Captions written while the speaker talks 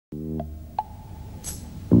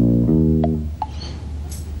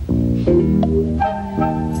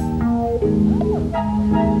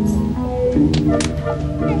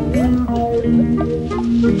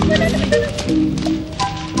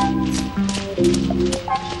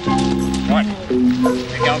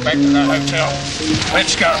go back to the hotel.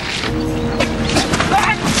 Let's go.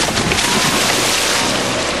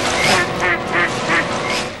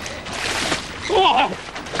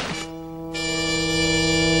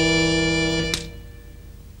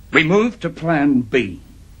 We move to plan B.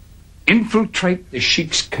 Infiltrate the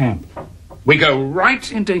Sheik's camp. We go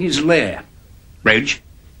right into his lair. Reg,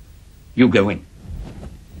 you go in.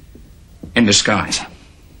 In disguise.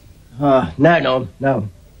 No.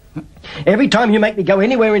 Every time you make me go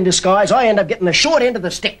anywhere in disguise, I end up getting the short end of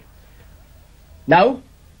the stick. No,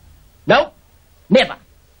 never.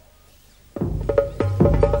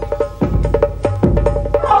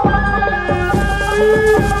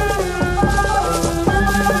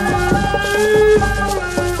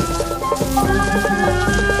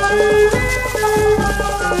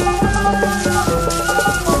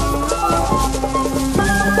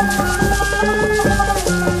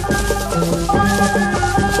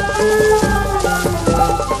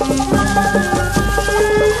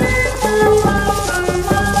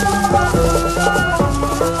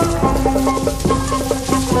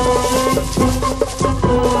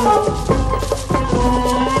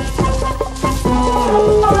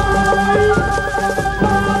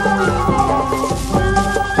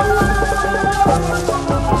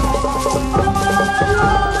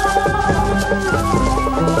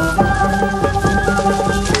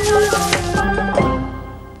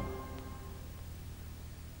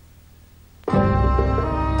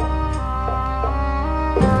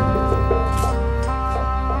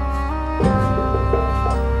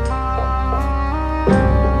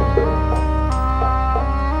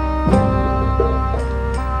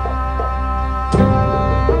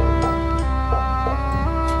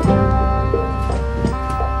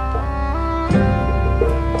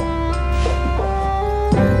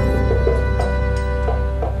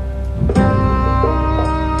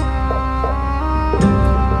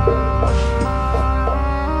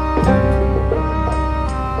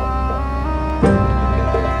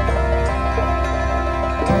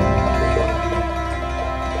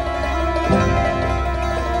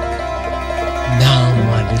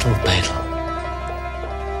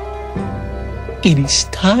 It is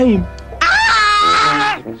time.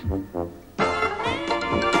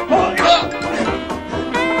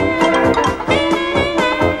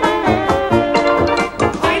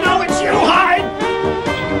 I know it's you, Hide!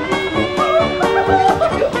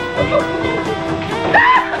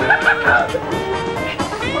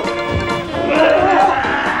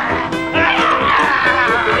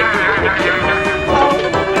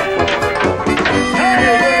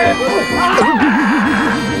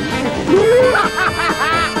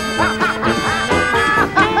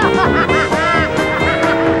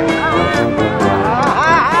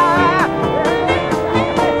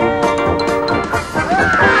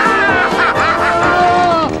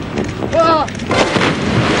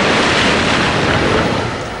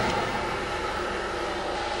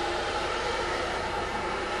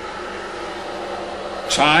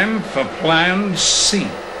 Time for plan C.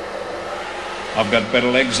 I've got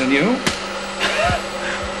better legs than you.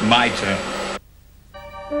 My turn.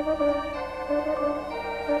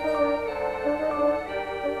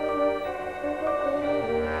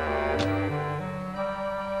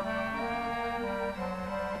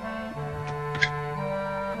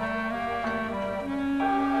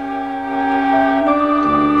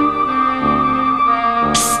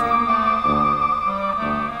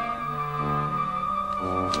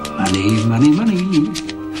 Money.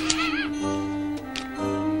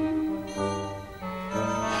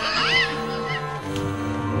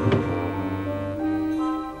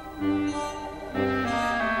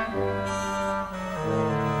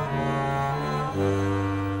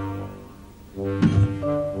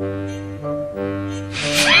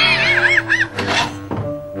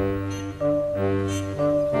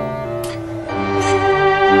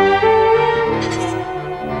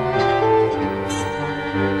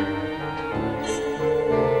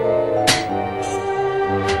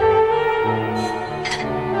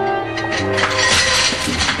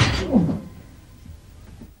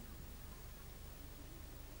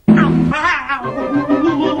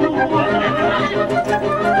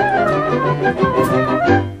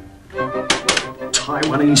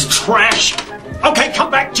 Taiwanese trash! Okay,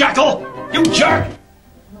 come back, Jackal! You jerk!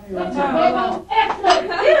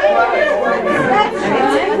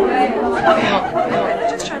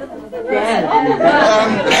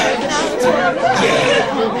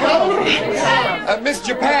 Miss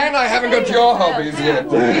Japan, I haven't got your hobbies yet.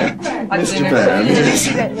 Miss Japan.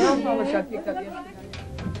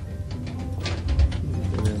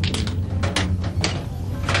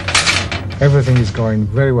 Everything is going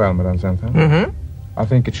very well, Madame Santin. Mm-hmm. I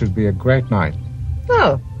think it should be a great night.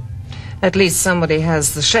 Oh, at least somebody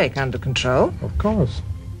has the shake under control. Of course.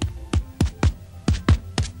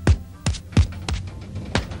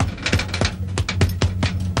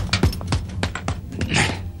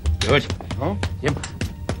 Good. Oh? Yep.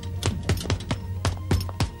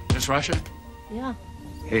 Miss Russia? Yeah.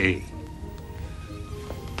 Hey.